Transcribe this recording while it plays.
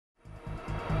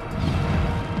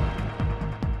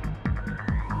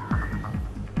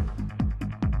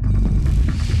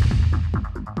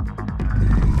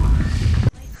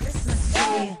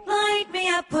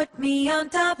me on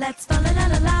top, let's fall la la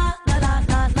la la la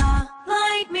la la.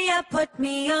 Light me up, put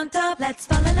me on top, let's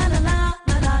fall la la la la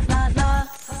la la la.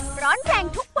 ร้อนแรง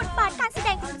ทุกบทบาทการแสด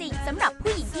งจริงๆสำหรับ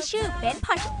ผู้หญิงที่ชื่อเบนพ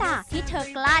รชิตาที่เธอ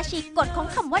กล้าฉีกกฎของ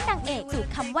คำว่านางเอกสู่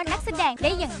คำว่านักแสดงไ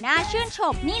ด้อย่างน่าชื่นช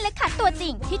มนี่แหละค่ะตัวจริ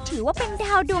งที่ถือว่าเป็นด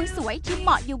าวดวงสวยที่เหม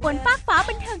าะอยู่บนฟากฟ้า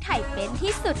บันเทิงไทยเป็น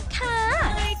ที่สุดค่ะ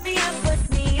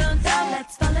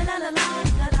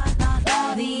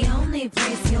The only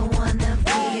place you'll wanna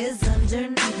be is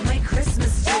underneath my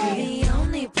Christmas tree. The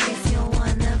only place you'll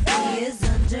wanna be is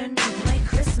underneath my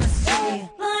Christmas tree.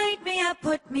 Light me up,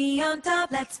 put me on top,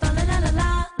 let's fall la la la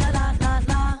la la la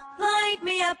la. Light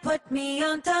me up, put me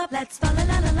on top, let's fall la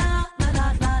la la la la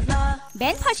la la. เบ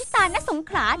นพรชิตา ณ สง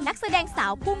ขลานักแสดงสา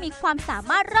วผู้มีความสา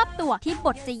มารถรอบตัวที่บ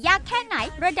ทจะยากแค่ไหน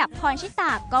ระดับพรชิต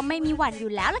าก็ไม่มีหวั่นอ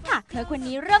ยู่แล้วล่ะค่ะเธอคน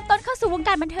นี้เริ่มต้นเข้าสู่วงก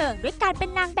ารบันเทิงด้วยการเป็น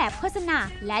นางแบบโฆษณา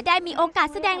และได้มีโอกาส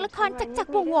แสดงละครจั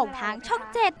กรวงศ์ทางช่อง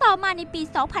7ต่อมาในปี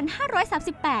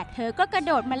 2538 เธอก็กระโ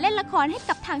ดดมาเล่นละครให้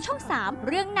กับทางช่อง3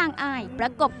เรื่องนางอายปร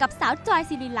ะกบกับสาวจอย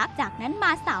ศิริลักษณ์จากนั้นม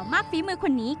าสาวมากฝีมือค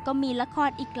นนี้ก็มีละคร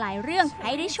อีกหลายเรื่องใ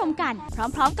ห้ได้ชมกัน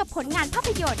พร้อมๆกับผลงานภาพ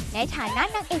ยนตร์ในฐานะ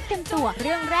นางเอกเต็มตัวเ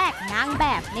รื่องแรกนางแบ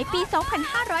บในปี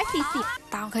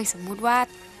 2540 ตองเคยสมมุติว่า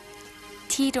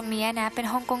ที่ตรงนี้นะเป็น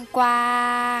ห้องกว้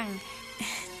าง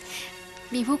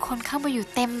ๆมีผู้คนเข้ามาอยู่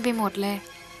เต็มไปหมดเลย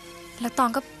แล้วตอง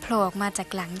ก็โผล่ออกมาจาก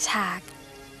หลังฉาก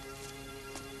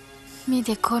มีแ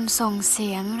ต่คนส่งเสี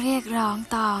ยงเรียกร้อง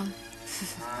ตอง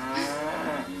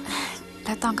แ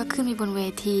ล้วตองก็ขึ้นไปบนเว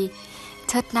ทีเ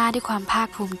ชิดหน้าด้วยความภาค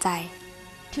ภูมิใจ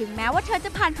ถึงแม้ว่าเธอจ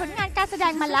ะผ่านผลงานการแสด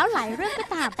งมาแล้วหลายเรื่องก็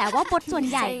ตามแต่ว่าบทส่วน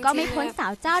ใหญ่ก็ไม่พ้นสา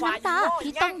วเจ้าน้ำตา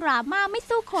ที่ต้องดราม่าไม่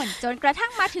สู้คนจนกระทั่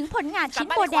งมาถึงผลงานชิ้น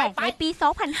โบแดงในปี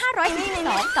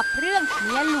 2542 กับเรื่องเ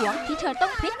มียหลวงที่เธอต้อ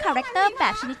งพลิกคาแรคเตอร์แบ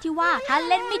บชนิดที่ว่าถ้า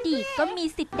เล่นไม่ดีก็มี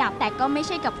สิทธิ์ดับแต่ก็ไม่ใ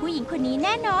ช่กับผู้หญิงคนนี้แ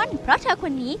น่นอนเพราะเธอค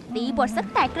นนี้ตีบทสัก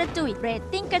แตกกระจุยเรต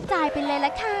ติ้งกระจายไปเลยล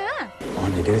ะค่ะอ่อน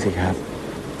หน่อยด้วยสิครับ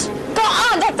ก็อ่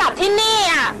อนจะจับที่นี่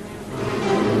อ่ะ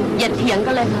อย่าเถียง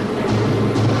กันเลยค่ะ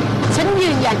ฉันยื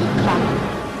นยันอีกครั้ง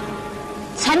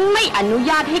ฉันไม่อนุ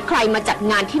ญาตให้ใครมาจัด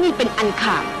งานที่นี่เป็นอันข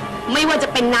าดไม่ว่าจะ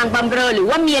เป็นนางบำเรอหรือ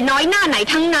ว่าเมียน้อยหน้าไหน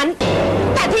ทั้งนั้น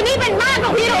แต่ที่นี่เป็นบ้านข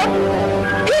องพี่รุธ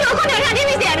คนเดียวกันที่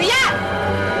มีเสียอนุญาต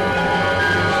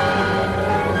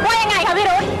ว่ายังไงคะพี่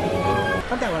รุธ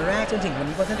ตั้งแต่วันแรกจนถึงวัน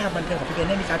นี้เส้นทางบันเทิงของพี่เบน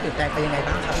ได้มีการเปลี่ยนแปลงไปยังไง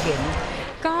บ้างครับพี่เบน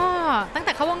ก็ตั้งแ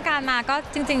ต่เข้าวงการมาก็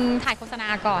จริงๆถ่ายโฆษณา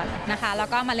ก่อนนะคะแล้ว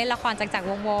ก็มาเล่นละครจาก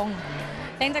วง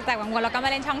เล่นจากวงแล้วก็มา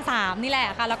เล่นช่อง3นี่แหละ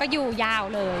ค่ะแล้วก็อยู่ยาว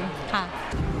เลยค่ะ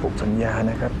ผมสัญญา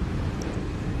นะครับ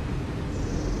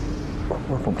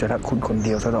ว่าผมจะรักคุณคนเ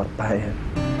ดียวตลอดไป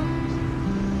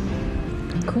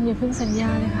คุณอย่าเพิ่งสัญญา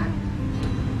เลยค่ะ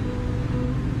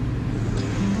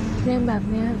เรื่องแบบ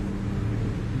นี้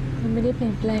มันไม่ได้เปลี่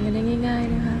ยนแปลงกันได้ง่าย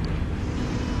ๆนะคะ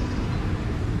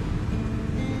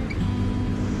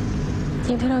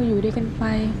ยิ่งถ้าเราอยู่ด้วยกันไป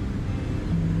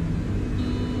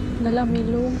แล้วเรามี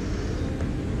ลูก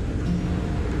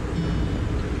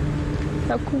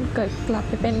แล้วคุณเกิดกลับ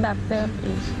ไปเป็นแบบเดิม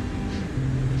อีก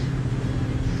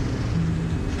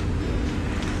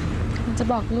คุณจะ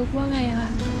บอกลูกว่าไงคะ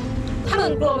ถ้ามึ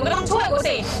งกลัวมึงก็ต้องช่วยกู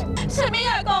สิฉันไม่อ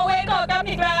ยากก่อเวรก่อกรรม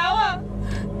อีกแล้วอ่ะ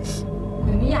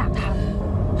มึงไม่อยากทำ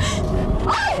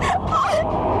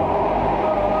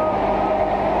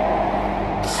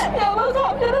อย่ามาขอ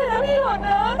บฉันเลยนะพี่หดน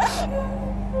ะ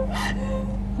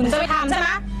มึงจะไปทำใช่ไหม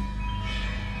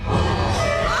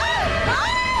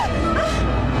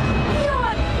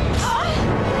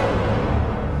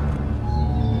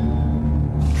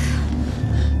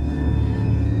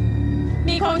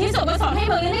มีคนที่ส่งมาสอนให้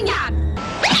มึงนั่นอย่าง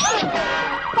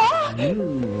นี่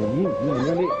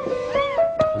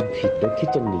มันผิดแล้วคิด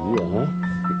จะหนีเหรอฮะ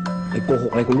ไอ้โกห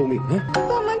กอะไรคุณลุงอีกฮะ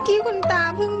ก็เมื่อกี้คุณตา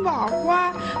เพิ่งบอกว่า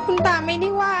คุณตาไม่ได้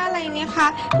ว่าอะไรเนี่ยค่ะ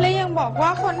และยังบอกว่า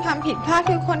คนทำผิดพลาด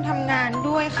คือคนทำงาน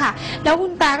ด้วยค่ะแล้วคุ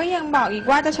ณตาก็ยังบอกอีก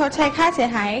ว่าจะชดใช้ค่าเสีย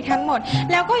หายทั้งหมด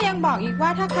แล้วก็ยังบอกอีกว่า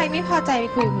ถ้าใครไม่พอใจไป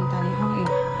คุยกับคุณตาในห้องเอง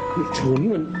ฉุน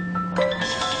มัน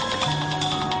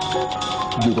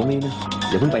อยู่ตรงนี้นะ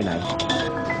อย่าเพิ่งไปไหน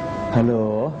ฮัลโหล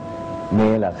เม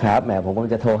ย์เหรอครับแหมผมกำลั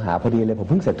งจะโทรหาพอดีเลยผม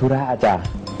เพิ่งเสร็จธุระอาจารย์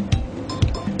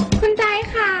คุณใจ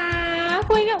ค่ะ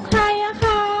คุยกับใครอะค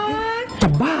ะจะ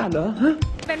บ้าเหรอฮะ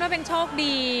เป็นว่าเป็นโชค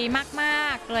ดีมา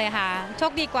กๆเลยค่ะโช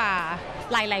คดีกว่า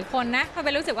หลายๆคนนะเพราะเ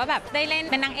ป็นรู้สึกว่าแบบได้เล่น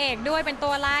เป็นนางเอกด้วยเป็นตั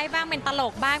วร้ายบ้างเป็นตล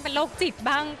กบ้างเป็นโรคจิต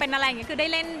บ้างเป็นอะไรอย่างเงี้ยคือได้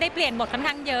เล่นได้เปลี่ยนบทค่อน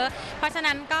ข้างเยอะเพราะฉะ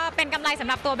นั้นก็เป็นกำไรสำ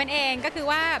หรับตัวเบนเองก็คือ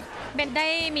ว่าเบนได้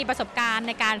มีประสบการณ์ใ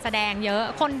นการแสดงเยอะ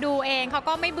คนดูเองเขา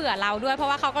ก็ไม่เบื่อเราด้วยเพราะ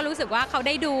ว่าเขาก็รู้สึกว่าเขาไ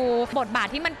ด้ดูบทบาท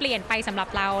ที่มันเปลี่ยนไปสำหรับ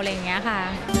เราอะไรอย่างเงี้ยค่ะ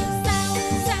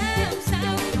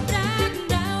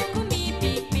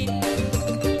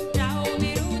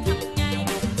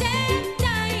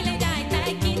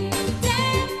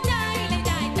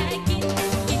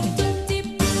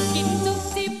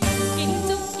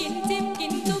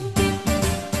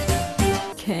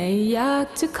าก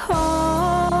จะขอ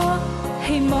ใ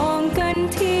ห้มองกัน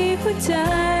ที่หัวใจ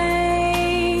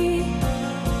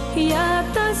อย่า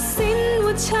ตัดสิน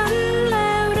ว่าฉันเล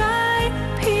วร้าย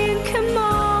เพียงแค่ม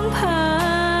องผ่า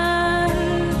น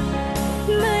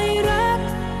ไม่รัก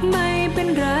ไม่เป็น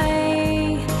ไร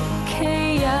แค่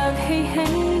อยากให้เห็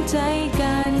นใจ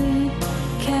กัน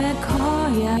แค่ขอ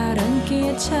อย่ารังเกีย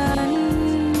จฉัน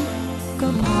ก็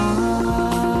พอ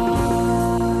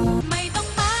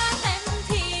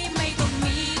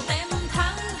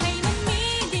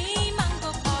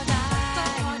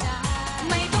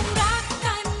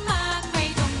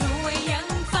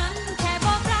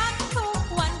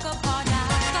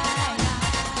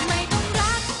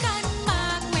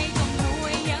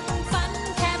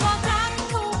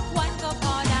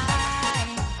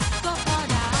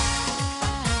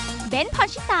เบนซ์ พร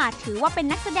ชิตาถือว่าเป็น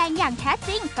นักแสดงอย่างแท้จ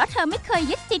ริงเพราะเธอไม่เคย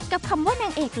ยึดติดกับคำว่านา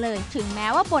งเอกเลยถึงแม้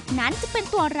ว่าบทนั้นจะเป็น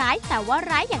ตัวร้ายแต่ว่า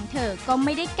ร้ายอย่างเธอก็ไ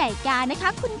ม่ได้ไก่กานะคะ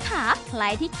คุณขาใคร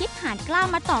ที่คิดหาญกล้า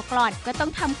มาต่อกลอนก็ต้อ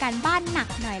งทำการบ้านหนัก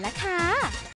หน่อยละค่ะ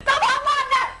ก็เพราะมัน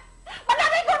น่ะมันท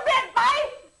ำให้คุณเปลี่ยนไป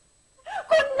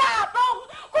คุณด่าตรง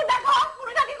คุณด่าท้องคุ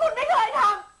ณทั้งที่คุณไม่เคยท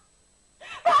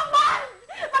ำเพราะ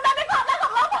มันทำให้ความรักขอ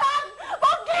งเราพังผ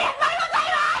มเกลียดมันเข้าใจ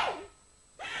ไหม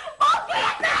ผมเกลีย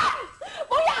ดมัน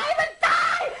ผมอยากให้มันตา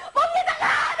ยผมอยากจะ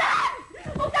ฆ่ามัน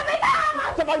ผมจะไม่ทำมั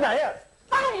นจะไปไหนอ่ะ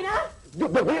ไปนะหยุด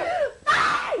เดี๋ยวนี้ตา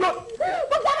ยหยุด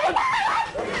ผมจะไม่ทำมัน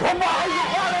ผมบอกให้หยุด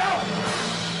ว่าแล้ว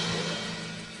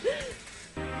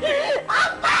ออ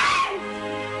กไป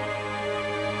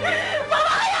ผมบ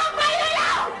อกให้ออกไปเลยแ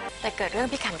ล้วแต่เกิดเรื่อง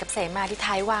พี่ขันกับเสมาที่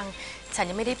ท้ายวังฉัน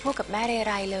ยังไม่ได้พูดกับแม่เร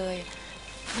ไรเลย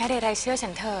แม่เรไรเชื่อฉั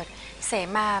นเถิดเส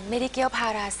มาไม่ได้เกี่ยวพา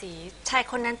ราศีชาย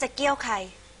คนนั้นจะเกี่ยวใคร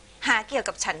หาเกี่ยว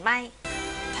กับฉันไม่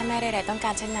ถ้าแม่เรไรต้องกา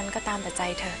รเช่นนั้นก็ตามแต่ใจ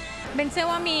เธอเบนเชื่อ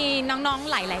ว่ามีน้อง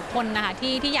ๆหลายๆคนนะคะ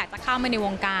ที่อยากจะเข้ามาในว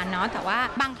งการเนาะแต่ว่า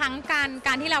บางครั้งก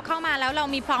ารที่เราเข้ามาแล้วเรา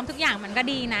มีพร้อมทุกอย่างมันก็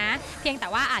ดีนะเพียงแต่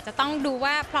ว่าอาจจะต้องดู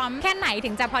ว่าพร้อมแค่ไหนถึ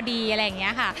งจะพอดีอะไรอย่างเงี้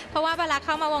ยค่ะเพราะว่าเวลาเ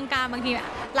ข้ามาวงการบางที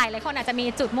หลายๆคนอาจจะมี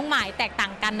จุดมุ่งหมายแตกต่า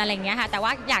งกันอะไรอย่างเงี้ยค่ะแต่ว่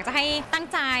าอยากจะให้ตั้ง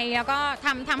ใจแล้วก็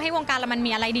ทำให้วงการเรามัน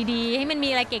มีอะไรดีๆให้มันมี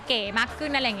อะไรเก๋ๆมากขึ้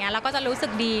นอะไรอย่างเงี้ยเราก็จะรู้สึ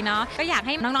กดีเนาะก็อยากใ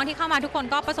ห้น้องๆที่เข้ามาทุกคน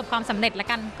ก็ประสบความสำเร็จละ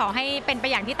กันขอให้เป็นไป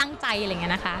อย่างที่ตั้งใจอะไรอย่างเงี้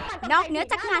ยนะคะนอกเหนือ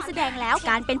จากงานแสดงแล้ว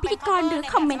การเป็นพิธีกรหรือ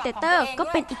คอมเมนเตอร์ก็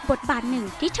เป็นอีกบทบาทหนึ่ง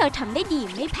ที่เธอทำได้ดี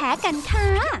ไม่แพ้กันค่ะ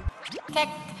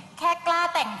แค่กล้า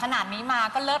แต่งขนาดนี้มา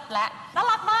ก็เลิศแล้วน่า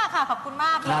รักมากค่ะขอบคุณม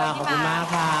ากเลยที่มาขอบคุณมาก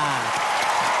ค่ะ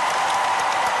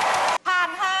ผ่าน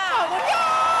ค่ะ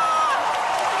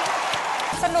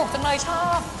สนุกจังเลยชอ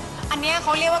บอันนี้เข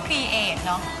าเรียกว่าครีเอท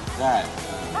เนาะใช่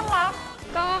น่ารัก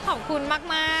ก็ขอบคุณ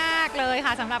มากๆเลยค่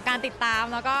ะสำหรับการติดตาม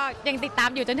แล้วก็ยังติดตาม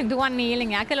อยู่จนถึงทุกวันนี้อะไร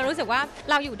เงี้ยคือเรารู้สึกว่า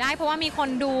เราอยู่ได้เพราะว่ามีคน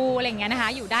ดูอะไรเงี้ยนะคะ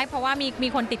อยู่ได้เพราะว่ามี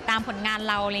คนติดตามผลงาน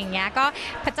เราอะไรเงี้ยก็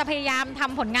จะพยายามท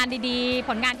ำผลงานดีๆ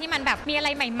ผลงานที่มันแบบมีอะไร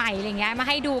ใหม่ๆอะไรเงี้ยมา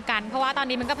ให้ดูกันเพราะว่าตอน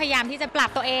นี้มันก็พยายามที่จะปรับ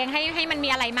ตัวเองให้มันมี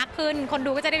อะไรมากขึ้นคน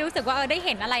ดูก็จะได้รู้สึกว่าได้เ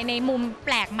ห็นอะไรในมุมแป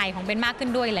ลกใหม่ของเบนมากขึ้น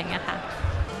ด้วยอะไรเงี้ยค่ะ